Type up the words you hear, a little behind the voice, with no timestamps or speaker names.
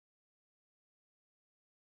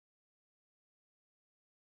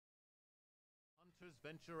explorers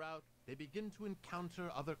venture out, they begin to encounter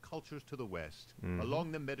other cultures to the west,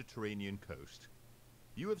 along the Mediterranean coast.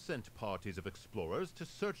 You have sent parties of explorers to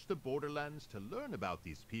search the borderlands to learn about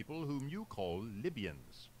these people whom you call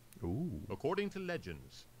Libyans. Ooh. According to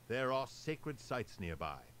legends, there are sacred sites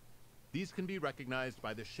nearby. These can be recognized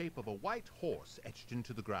by the shape of a white horse etched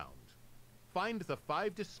into the ground. Find the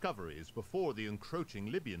 5 discoveries before the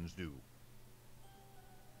encroaching Libyans do.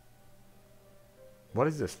 What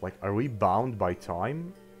is this? Like, are we bound by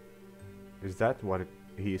time? Is that what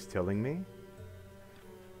he is telling me?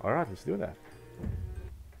 Alright, let's do that.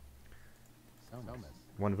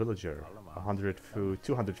 1 villager, 100 food,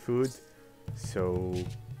 200 food. So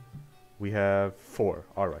we have 4.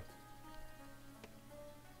 Alright.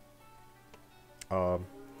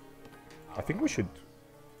 I think we should,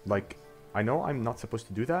 like, I know I'm not supposed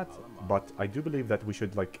to do that, but I do believe that we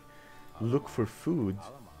should, like, look for food.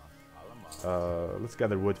 Let's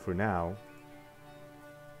gather wood for now.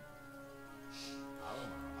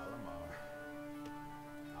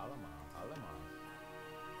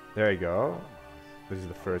 There you go. This is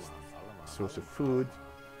the first source of food.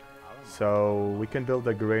 So we can build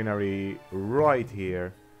a granary right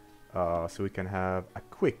here, so we can have a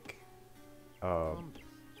quick, a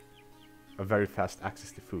very fast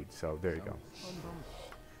access to food. So there you go.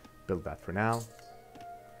 Build that for now.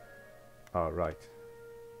 Alright.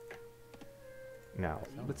 Now,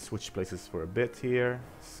 let's switch places for a bit here.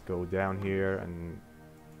 Let's go down here and...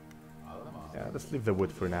 yeah, let's leave the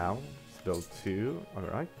wood for now. Let's build 2.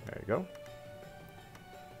 Alright, there you go.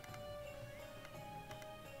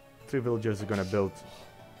 3 villagers are gonna build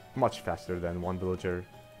much faster than 1 villager.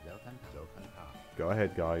 Go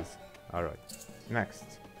ahead, guys. Alright,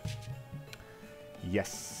 next.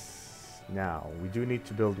 Yes. Now, we do need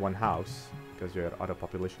to build 1 house, because we're out of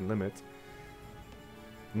population limit.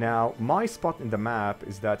 Now, my spot in the map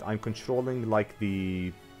is that I'm controlling, like,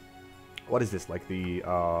 the... what is this? Like, the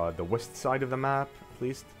west side of the map, at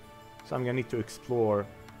least. So I'm gonna need to explore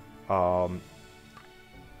the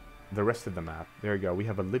rest of the map. There you go. We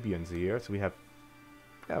have a Libyans here, so we have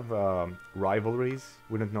rivalries.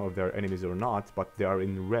 We don't know if they're enemies or not, but they are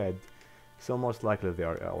in red, so most likely they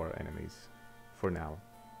are our enemies for now.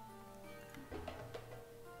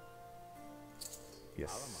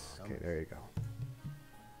 Yes. Okay, there you go.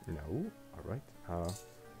 No. Alright.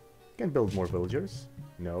 Can build more villagers.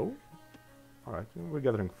 No. Alright, we're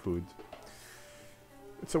gathering food.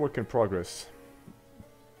 It's a work in progress.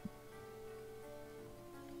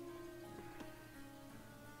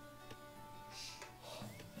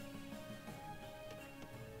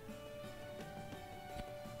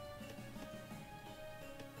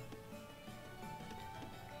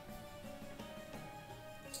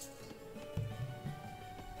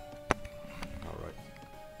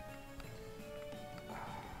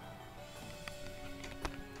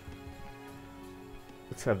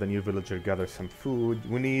 Let's have the new villager gather some food.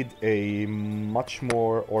 We need a much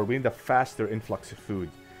more, or we need a faster influx of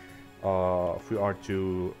food if we are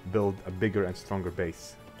to build a bigger and stronger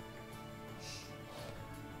base.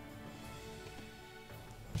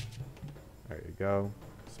 There you go.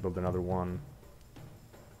 Let's build another one.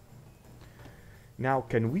 Now,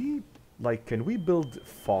 can we build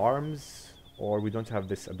farms, or we don't have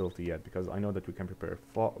this ability yet? Because I know that we can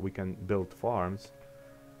we can build farms.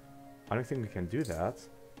 I don't think we can do that.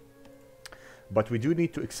 But we do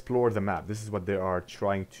need to explore the map. This is what they are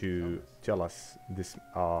trying to tell us this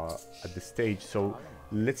at this stage. So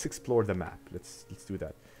let's explore the map. Let's do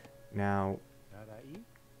that. Now,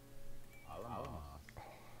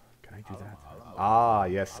 can I do that? Ah,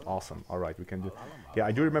 yes, awesome. All right, we can do. Yeah,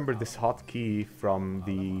 I do remember this hotkey from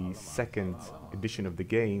the 2nd edition of the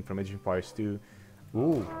game, from Age of Empires 2.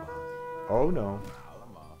 Ooh. Oh no.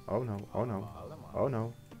 Oh no. Oh no. Oh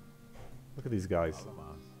no. Look at these guys.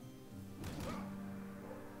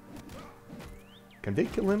 Can they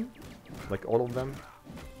kill him? Like all of them?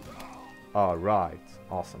 Alright.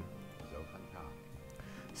 Awesome.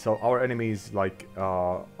 So our enemies, like,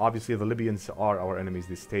 obviously the Libyans are our enemies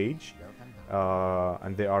this stage.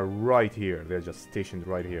 And they are right here. They're just stationed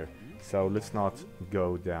right here. So let's not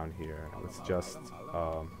go down here. Let's just...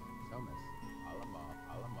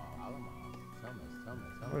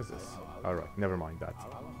 what is this? Alright, never mind that.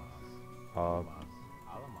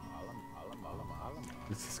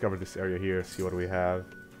 Let's discover this area here, see what we have.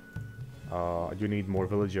 I do need more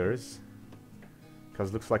villagers,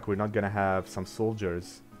 because looks like we're not gonna have some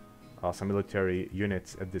soldiers, some military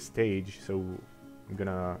units at this stage, so I'm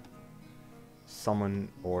gonna summon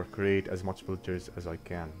or create as much villagers as I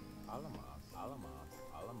can.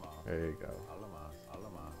 There you go.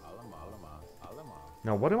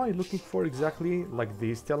 Now, what am I looking for exactly? Like,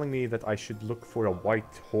 he's telling me that I should look for a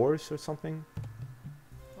white horse or something.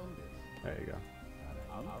 There you go.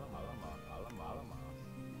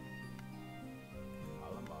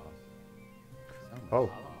 Oh,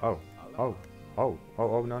 oh, oh, oh,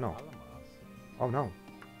 oh, oh, no, no. Oh, no.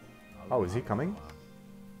 Oh, is he coming?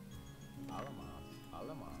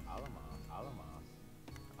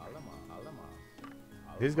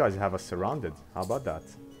 These guys have us surrounded. How about that?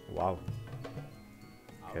 Wow.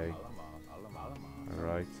 Okay.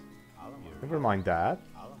 Alright. Never mind that.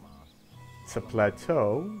 It's a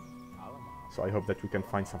plateau. So I hope that we can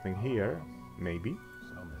find something here. Maybe.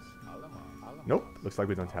 Nope. Looks like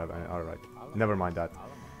we don't have any. Alright. Never mind that.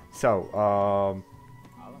 So,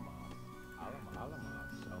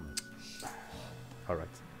 alright.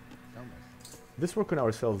 Let's work on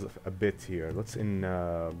ourselves a bit here. Let's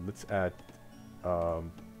add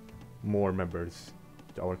more members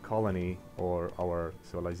to our colony or our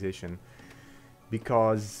civilization,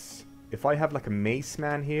 because if I have like a mace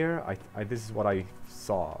man here, this is what I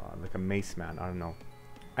saw, like a mace man, I don't know,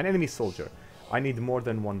 an enemy soldier. I need more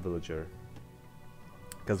than one villager,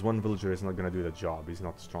 because one villager is not gonna do the job. He's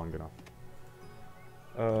not strong enough.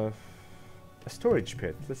 A storage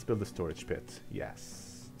pit. Let's build a storage pit.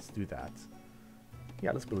 Yes, let's do that.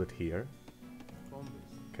 Yeah, let's build it here.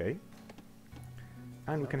 Okay.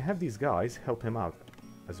 And we can have these guys help him out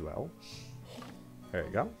as well. There you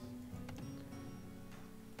go.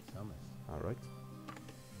 Alright.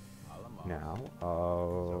 Now,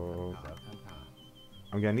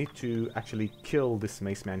 I'm gonna need to actually kill this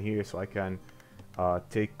mace man here so I can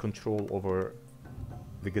take control over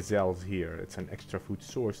the gazelles here. It's an extra food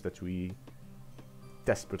source that we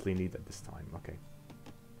desperately need at this time. Okay.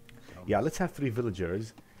 Yeah, let's have 3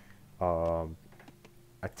 villagers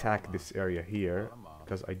attack this area here,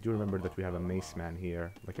 because I do remember that we have a mace man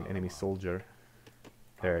here, like an enemy soldier.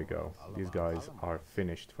 There you go. These guys are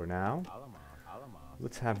finished for now.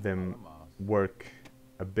 Let's have them work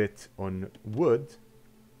a bit on wood.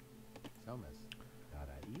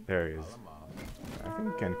 There he is. I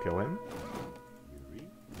think we can kill him.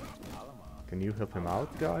 Can you help him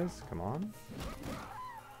out, guys? Come on.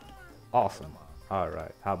 Awesome.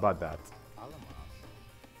 Alright, how about that?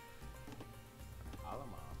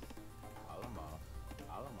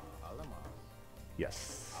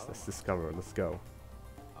 Yes, let's discover, let's go.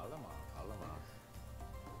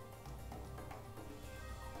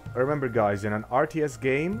 Remember guys, in an RTS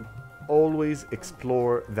game, always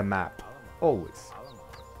explore the map. Always.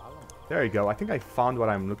 There you go, I think I found what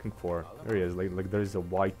I'm looking for. There he is, like there's a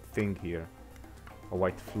white thing here. A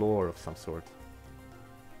white floor of some sort.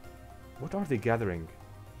 What are they gathering?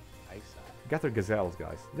 Gather gazelles,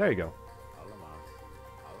 guys. There you go.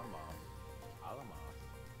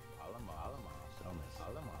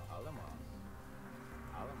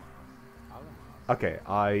 Okay,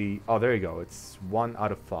 oh, there you go. It's 1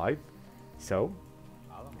 out of 5. So,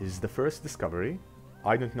 this is the first discovery.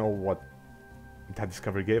 I don't know what that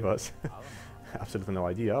discovery gave us. Absolutely no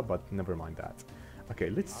idea, but never mind that. Okay,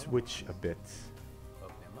 let's switch a bit.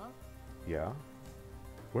 Yeah.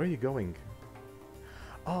 Where are you going?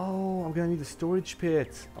 Oh, I'm gonna need a storage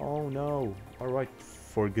pit. Oh no. Alright,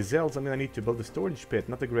 for gazelles I'm gonna need to build a storage pit,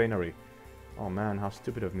 not a granary. Oh man, how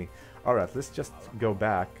stupid of me. Alright, let's just go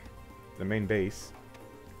back to the main base.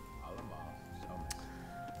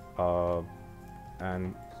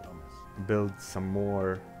 And build some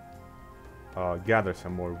more, gather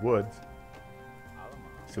some more wood,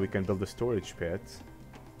 so we can build a storage pit.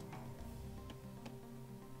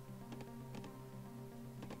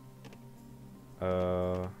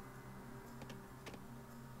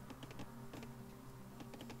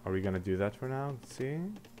 Are we gonna do that for now? Let's see.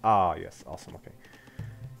 Ah, yes, awesome, okay.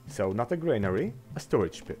 So, not a granary, a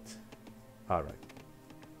storage pit. Alright.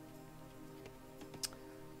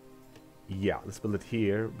 Yeah, let's build it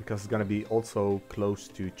here, because it's gonna be also close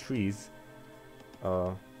to trees.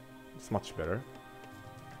 It's much better.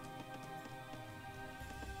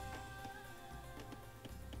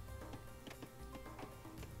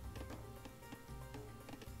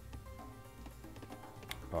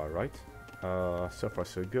 Alright, so far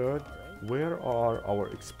so good. Where are our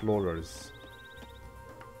explorers?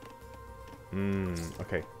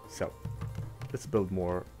 Okay, so let's build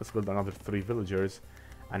more. Let's build another 3 villagers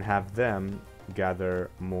and have them gather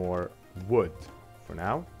more wood for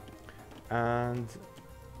now. And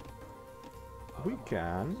we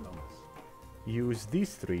can use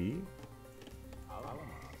these 3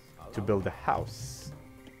 to build a house.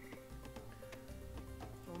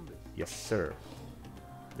 Yes, sir.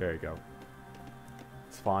 There you go.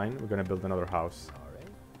 It's fine. We're gonna build another house.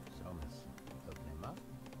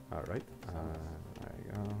 Alright. There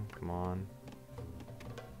Come on.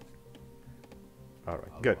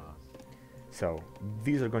 Alright, good. So,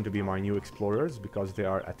 these are going to be my new explorers because they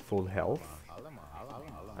are at full health.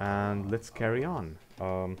 And let's carry on.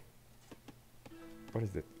 What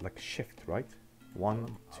is it? Like shift, right?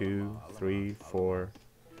 1, 2, 3, 4.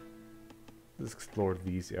 Let's explore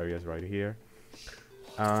these areas right here.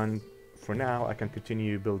 And for now, I can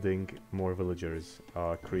continue building more villagers,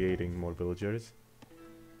 creating more villagers.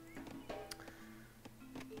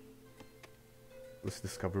 Let's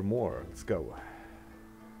discover more. Let's go.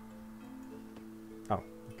 Oh,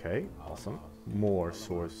 okay, awesome. More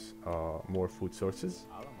source, more food sources.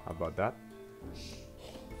 How about that?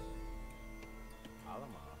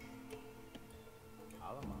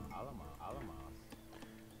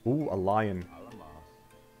 Ooh, a lion.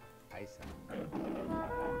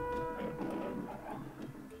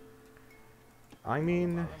 I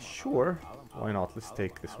mean, sure. Why not? Let's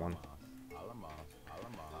take this one.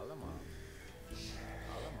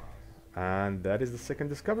 And that is the second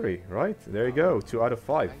discovery, right? There you go. 2 out of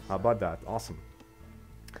 5. How about that? Awesome.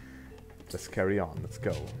 Let's carry on. Let's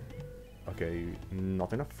go. Okay,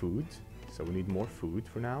 not enough food. So we need more food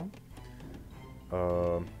for now.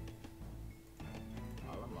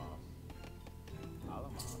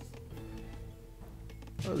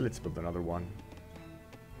 Let's build another one.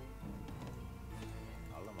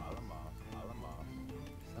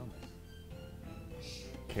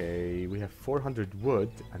 Okay, we have 400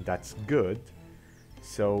 wood, and that's good.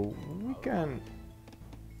 So we can...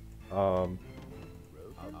 okay,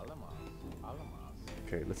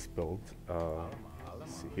 let's build.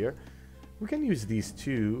 Let's see here. We can use these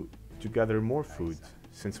two to gather more food,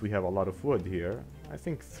 since we have a lot of wood here. I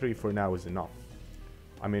think 3 for now is enough.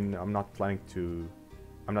 I mean, I'm not planning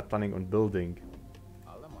on building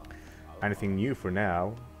anything new for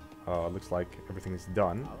now. Looks like everything is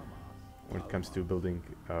done. When it comes to building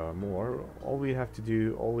more, all we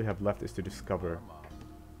have left is to discover.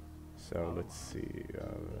 So let's see.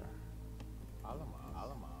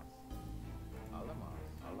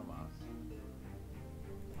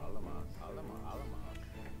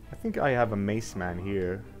 I think I have a mace man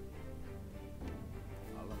here.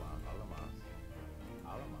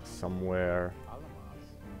 Somewhere.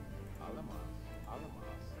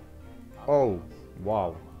 Oh,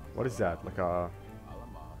 wow. What is that? Like a...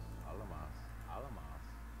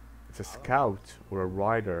 It's a scout or a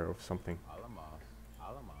rider or something.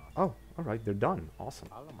 Oh, alright, they're done. Awesome.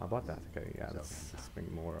 How about that? Okay, yeah, let's bring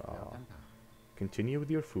more. Continue with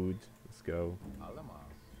your food. Let's go.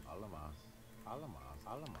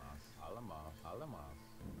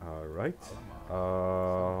 Alright.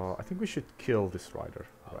 I think we should kill this rider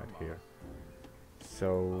right here.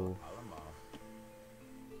 So...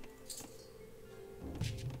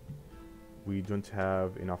 we don't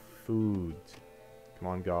have enough food. Come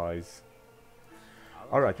on, guys.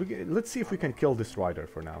 Alright, let's see if we can kill this rider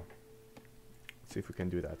for now. Let's see if we can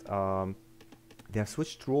do that. They have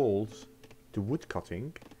switched roles to wood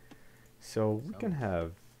cutting. So we can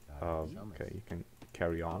have... okay, you can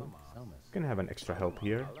carry on. We can have an extra help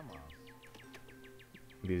here.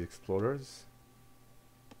 These explorers.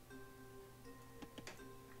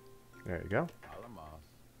 There you go.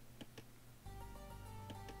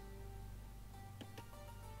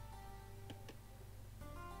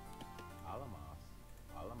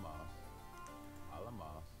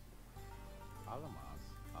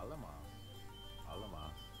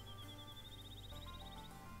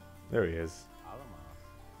 There he is.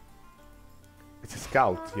 It's a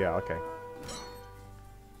scout. Yeah, okay.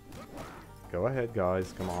 Go ahead,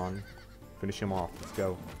 guys. Come on. Finish him off. Let's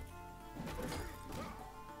go.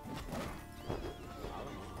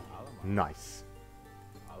 Nice.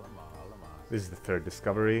 This is the 3rd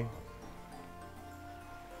discovery.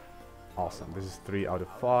 Awesome. This is 3 out of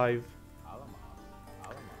 5.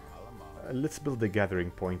 Let's build a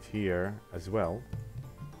gathering point here as well.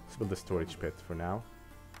 Let's build a storage pit for now.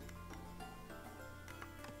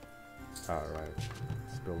 Alright,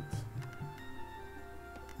 let's build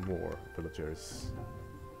more villagers.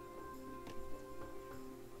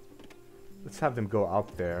 Let's have them go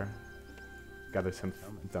out there, gather some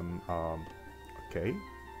okay,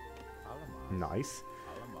 nice.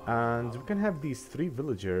 And we can have these 3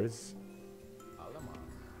 villagers.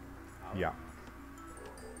 Yeah.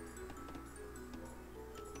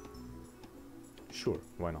 Sure,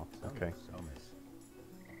 why not? Okay.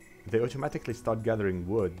 They automatically start gathering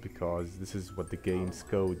wood because this is what the game's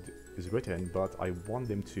code is written, but I want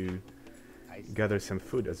them to gather some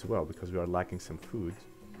food as well because we are lacking some food.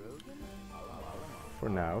 For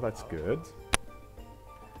now, that's good.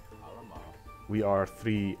 We are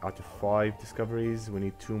 3 out of 5 discoveries. We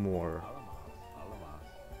need 2 more.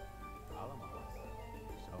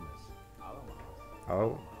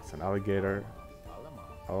 Oh, it's an alligator.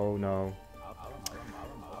 Oh no.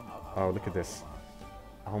 Oh, look at this.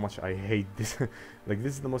 How much I hate this. Like,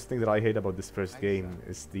 this is the most thing that I hate about this first game,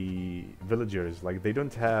 is the villagers. Like, they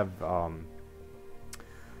don't have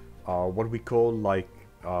what we call, like,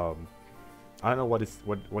 I don't know what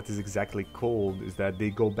is exactly called, is that they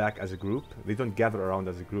go back as a group. They don't gather around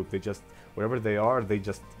as a group. They just, wherever they are, they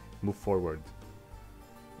just move forward.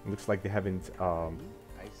 It looks like they haven't I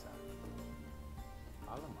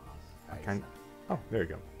can't. Oh, there you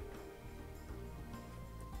go.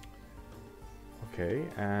 Okay,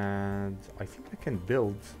 and I think I can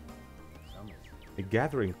build a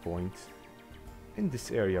gathering point in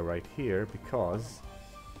this area right here, because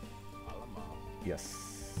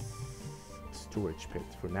yes, storage pit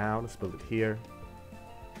for now. Let's build it here.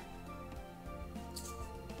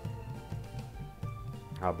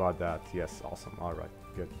 How about that? Yes, awesome. All right,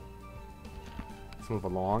 good. Let's move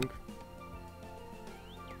along.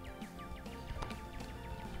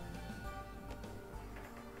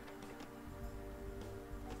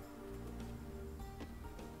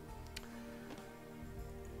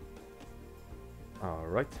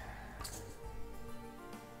 Alright.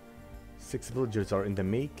 6 villagers are in the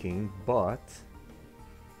making, but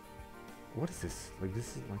what is this? Like,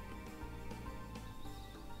 this is like,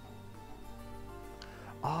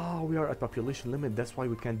 oh, we are at population limit, that's why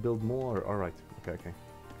we can't build more. Alright, okay.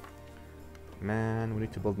 Man, we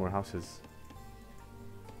need to build more houses.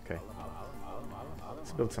 Okay.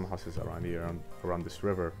 Let's build some houses around here, around this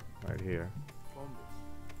river right here.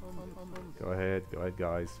 Go ahead,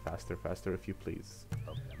 guys. Faster, if you please.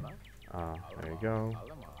 There you go.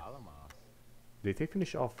 Did they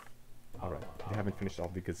finish off? Alright, they haven't finished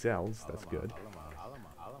off the gazelles. That's good.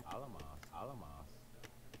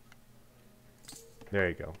 There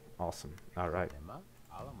you go. Awesome. Alright.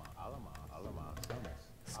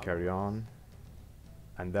 Let's carry on.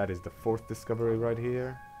 And that is the 4th discovery right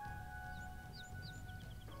here.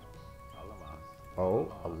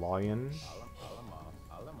 Oh, a lion.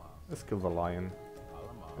 Let's kill the lion.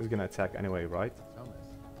 He's gonna attack anyway, right?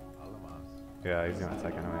 Yeah, he's gonna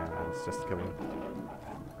attack anyway. Let's just kill him.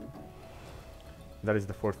 That is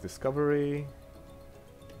the 4th discovery.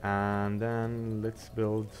 And then let's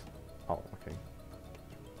build... Oh, okay.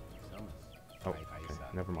 Oh, okay.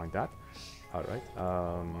 Never mind that. Alright.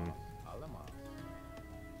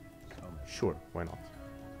 Sure, why not?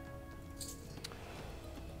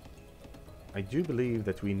 I do believe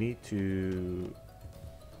that we need to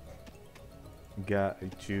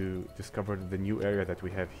discover the new area that we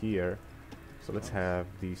have here. So let's have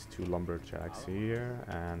these 2 lumberjacks here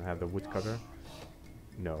and have the woodcutter.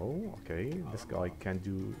 No, okay, this guy can't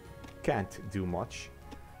do much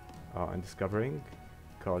in discovering,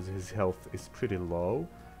 because his health is pretty low.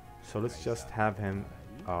 So let's just have him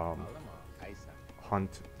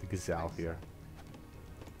hunt the gazelle here.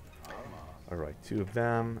 Alright, 2 of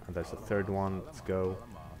them, and that's the 3rd one. Let's go.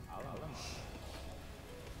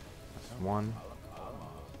 That's 1.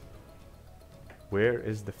 Where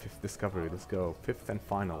is the 5th discovery? Let's go. 5th and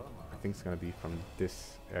final. I think it's gonna be from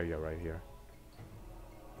this area right here.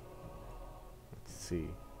 Let's see.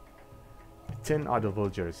 10 idle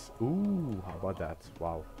villagers. Ooh, how about that?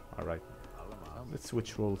 Wow. Alright. Let's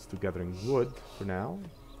switch roles to gathering wood for now.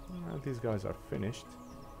 These guys are finished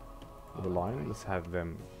with the lion. Let's have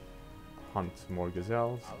them hunt more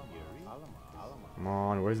gazelles. Come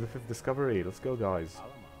on, where's the 5th discovery? Let's go, guys.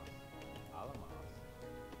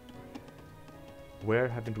 Where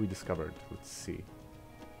haven't we discovered? Let's see.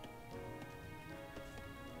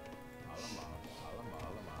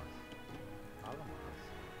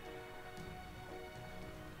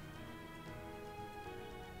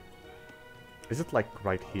 Is it like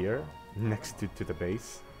right here, next to the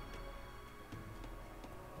base?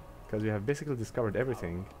 Because we have basically discovered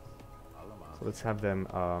everything. So let's have them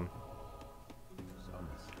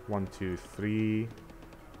 1, 2, 3.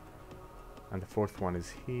 And the 4th one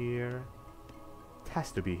is here. It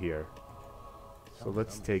has to be here. So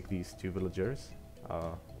let's take these 2 villagers.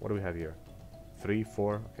 What do we have here? 3,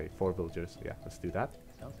 4. Okay, 4 villagers. Yeah, let's do that.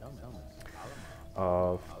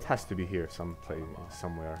 It has to be here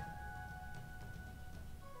somewhere.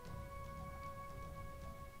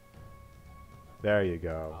 There you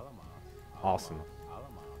go. Awesome.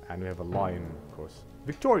 And we have a lion, of course.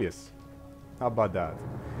 Victorious! How about that?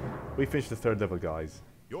 We finished the 3rd level, guys.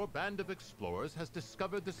 Your band of explorers has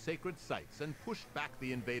discovered the sacred sites and pushed back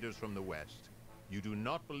the invaders from the west. You do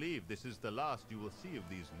not believe this is the last you will see of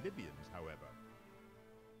these Libyans, however.